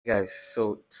Guys,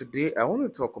 so today I want to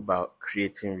talk about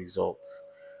creating results.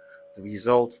 The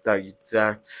results that you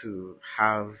desire to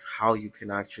have, how you can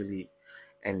actually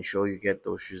ensure you get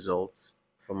those results.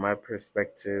 From my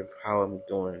perspective, how I'm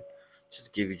doing,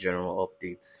 just give you general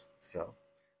updates.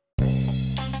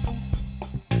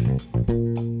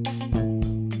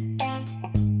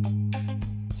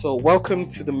 So welcome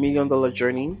to the $1 million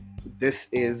journey. This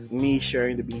is me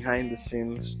sharing the behind the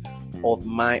scenes of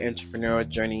my entrepreneurial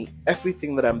journey,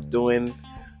 everything that I'm doing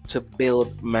to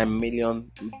build my $1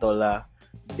 million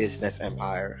business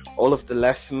empire. All of the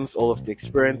lessons, all of the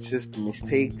experiences, the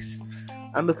mistakes,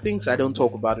 and the things I don't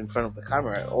talk about in front of the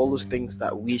camera, all those things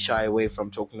that we shy away from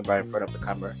talking about in front of the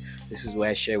camera. This is where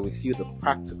I share with you the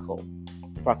practical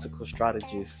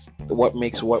strategies, what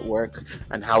makes what work,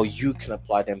 and how you can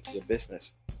apply them to your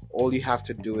business. All you have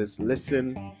to do is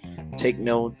listen, take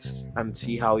notes, and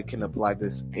see how you can apply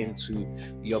this into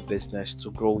your business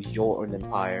to grow your own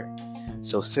empire.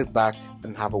 So sit back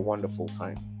and have a wonderful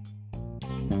time.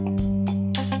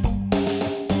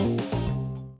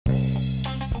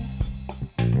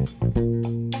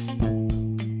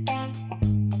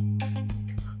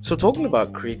 So, talking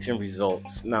about creating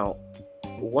results, now,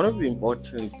 one of the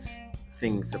important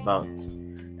things about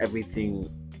everything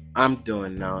I'm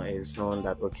doing now is knowing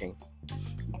that, okay,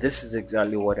 this is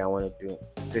exactly what I want to do.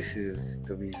 This is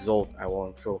the result I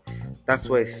want. So that's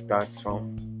where it starts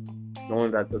from.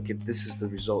 Knowing that, okay, this is the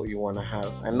result you want to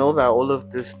have. I know that all of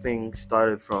this thing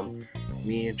started from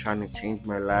me trying to change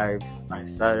my life. I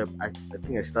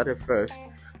think I started first.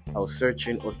 I was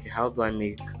searching, okay, how do I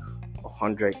make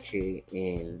 100K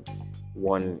in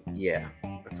 1 year?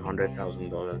 That's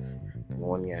 $100,000 in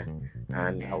 1 year.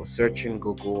 And I was searching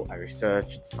Google, I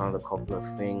researched, found a couple of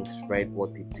things, read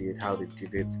what they did, how they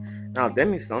did it. Now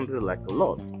then it sounded like a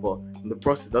lot, but in the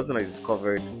process that's when I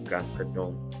discovered Grant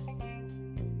Cardone.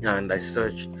 And I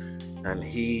searched, and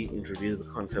he introduced the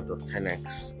concept of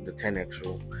 10x, the 10x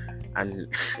rule.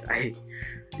 And I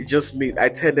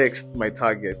 10x my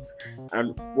target.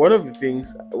 And one of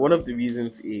the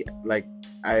reasons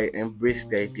I embraced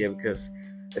the idea, because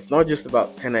it's not just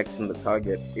about 10x in the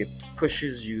target. It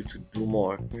pushes you to do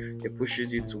more. It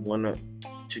pushes you to wanna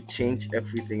to change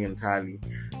everything entirely.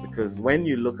 Because when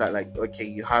you look at, like, okay,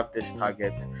 you have this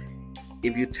target,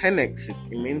 if you 10x it,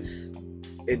 it means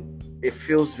it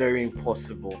feels very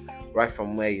impossible right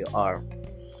from where you are.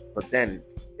 But then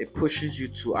it pushes you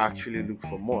to actually look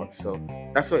for more. So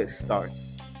that's where it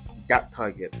starts. That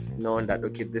target, knowing that,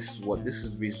 okay, this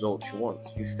is the results you want.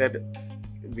 You said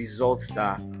results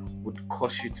that would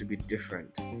cause you to be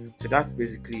different. So that's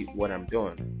basically what I'm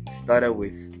doing. It started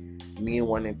with me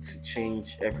wanting to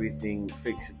change everything,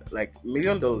 fix it. Like, $1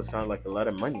 million sounds like a lot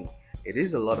of money. It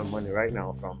is a lot of money right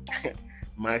now from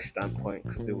my standpoint,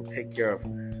 because it will take care of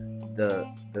the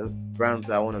brands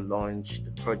I want to launch,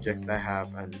 the projects I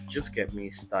have, and just get me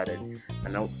started.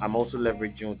 And I'm also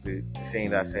leveraging the saying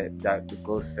that said that the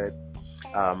ghost said,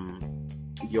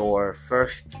 your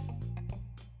first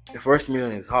the first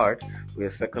million is hard, but your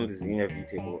second is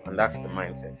inevitable, and that's the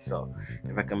mindset. So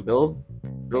if I can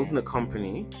building a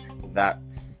company that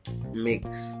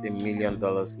makes $1 million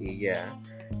a year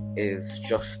is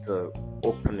just the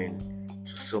opening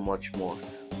to so much more.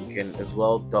 We can as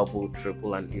well double,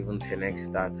 triple, and even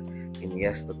 10x that in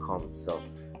years to come. So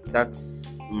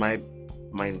that's my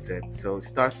mindset. So it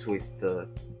starts with the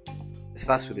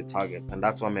target, and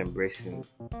that's why I'm embracing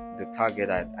the target.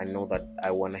 I know that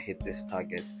I want to hit this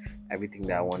target, everything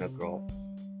that I want to grow.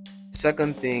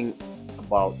 Second thing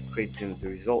about creating the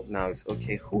result now is,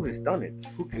 okay, who has done it?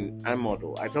 Who can I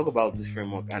model? I talk about this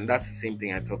framework, and that's the same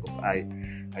thing I talk about.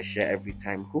 I share every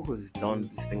time. Who has done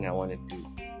this thing I want to do?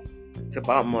 It's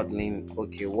about modeling.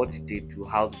 Okay, what did they do?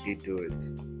 How did they do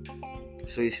it?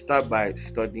 So you start by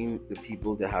studying the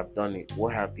people that have done it.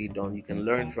 What have they done? You can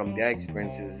learn from their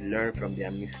experiences, learn from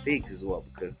their mistakes as well,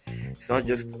 because it's not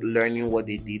just learning what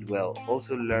they did well.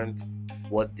 Also learn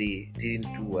what they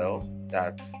didn't do well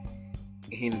that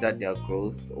hinder their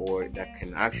growth, or that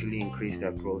can actually increase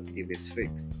their growth if it's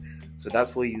fixed. So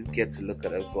that's what you get to look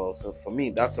at as well. So for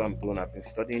me, that's what I'm doing. I've been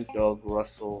studying Doug,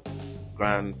 Russell,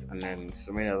 Grant, and then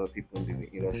so many other people in the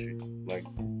industry, like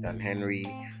Dan Henry,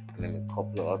 and then a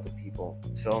couple of other people.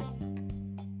 So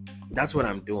that's what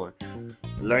I'm doing.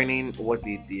 Learning what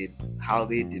they did, how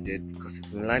they did it, because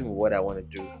it's in line with what I want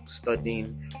to do.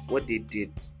 Studying what they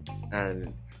did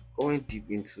and going deep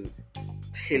into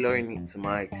tailoring it to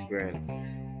my experience.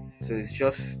 So it's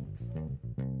just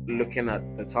looking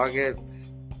at the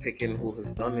targets, picking who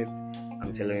has done it,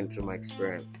 and tailoring to my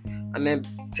experience. And then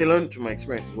tailoring to my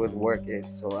experience is where the work is.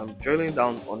 So I'm drilling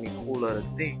down on a whole lot of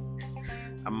things.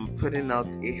 I'm putting out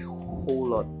a whole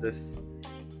lot this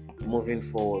moving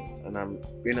forward, and I'm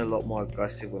being a lot more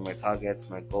aggressive with my targets,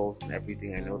 my goals, and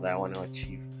everything I know that I want to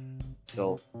achieve.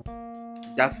 So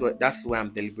that's why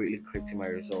I'm deliberately creating my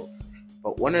results.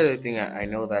 But one other thing I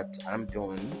know that I'm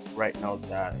doing right now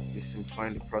that is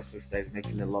simplifying the process, that is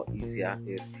making it a lot easier,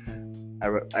 is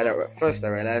at first I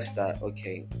realized that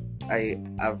okay,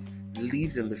 I've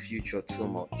lived in the future too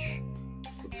much.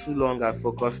 For too long I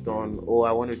focused on,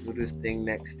 I want to do this thing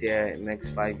next year,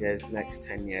 next 5 years, next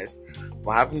 10 years,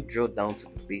 but I haven't drilled down to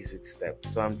the basic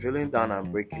steps. So I'm drilling down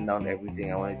and breaking down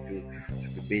everything I want to do to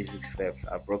the basic steps.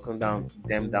 I've broken them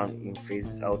down in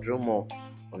phases. I'll drill more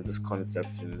on this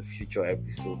concept in the future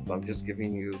episode, but I'm just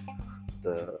giving you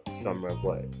the summary of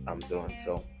what I'm doing.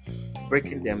 So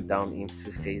breaking them down into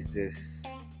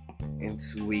phases,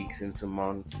 into weeks, into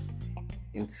months,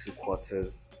 into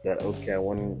quarters, that okay, I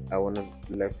want to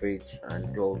leverage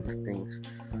and do all these things.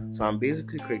 So I'm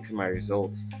basically creating my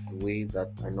results the way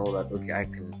that I know that okay,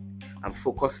 I'm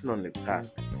focusing on the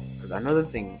task. Because another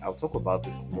thing, I'll talk about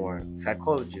this more,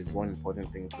 psychology is one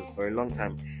important thing, because for a long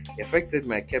time it affected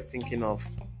me. I kept thinking of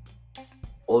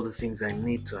all the things I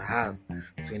need to have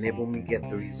to enable me get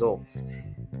the results,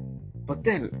 but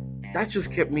then that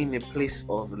just kept me in a place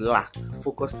of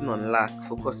focusing on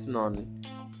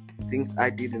things I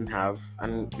didn't have.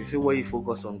 And they say where you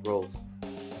focus on grows.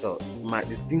 So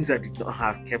the things I did not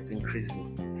have kept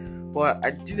increasing. But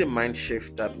I did a mind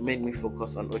shift that made me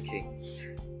focus on okay,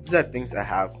 these are things I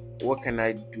have, what can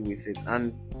I do with it?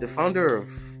 And the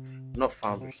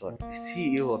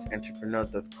CEO of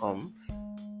entrepreneur.com,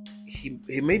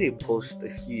 he made a post a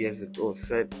few years ago,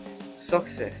 said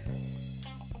success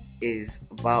is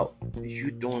about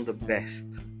you doing the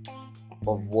best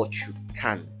of what you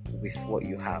can with what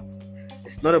you have.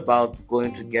 It's not about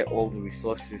going to get all the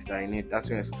resources that I need. That's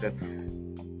when you're successful.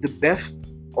 The best,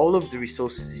 all of the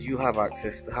resources you have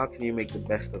access to, how can you make the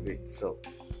best of it? So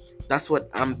that's what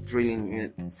I'm drilling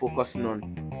in, focusing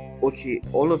on. Okay,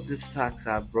 all of these tasks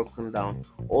are broken down.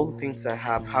 All the things I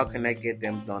have, how can I get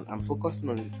them done? I'm focusing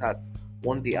on the tasks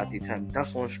one day at a time.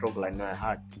 That's one struggle I know I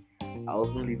had. I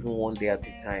wasn't living one day at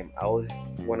a time. I always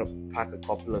want to pack a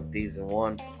couple of days in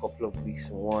one, a couple of weeks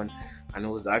in one, and it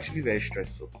was actually very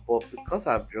stressful. But because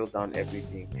I've drilled down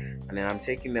everything, and then I'm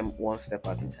taking them one step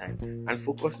at a time and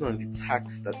focusing on the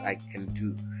tasks that I can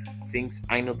do, things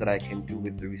I know that I can do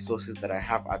with the resources that I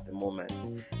have at the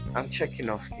moment, I'm checking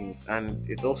off things, and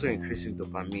it's also increasing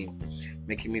dopamine,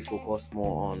 making me focus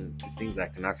more on the things I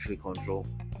can actually control.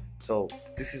 So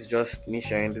this is just me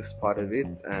sharing this part of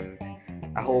it, and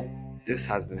I hope this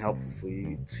has been helpful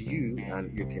to you,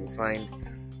 and you can find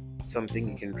something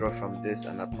you can draw from this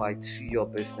and apply to your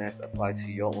business, apply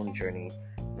to your own journey,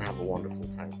 and have a wonderful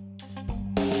time.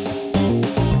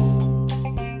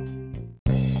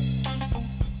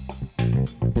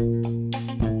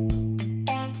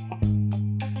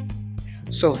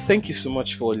 So thank you so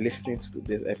much for listening to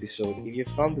this episode. If you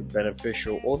found it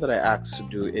beneficial, all that I ask to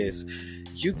do is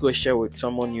you go share with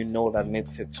someone you know that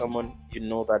needs it, someone you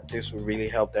know that this will really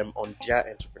help them on their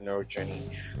entrepreneurial journey,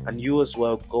 and you as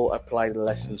well go apply the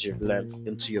lessons you've learned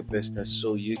into your business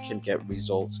so you can get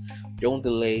results. Don't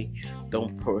delay,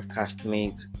 don't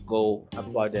procrastinate, go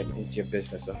apply them into your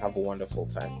business and have a wonderful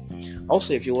time.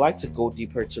 Also, if you'd like to go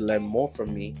deeper to learn more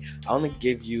from me, I want to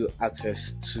give you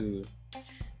access to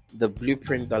the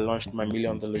blueprint that launched my $1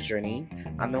 million journey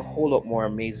and a whole lot more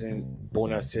amazing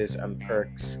bonuses and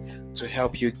perks to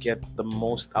help you get the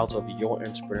most out of your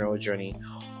entrepreneurial journey.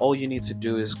 All you need to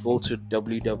do is go to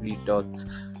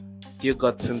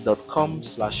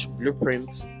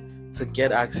theogodson.com/blueprint to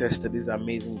get access to these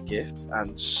amazing gifts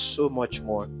and so much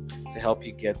more to help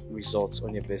you get results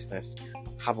on your business.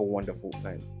 Have a wonderful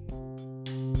time.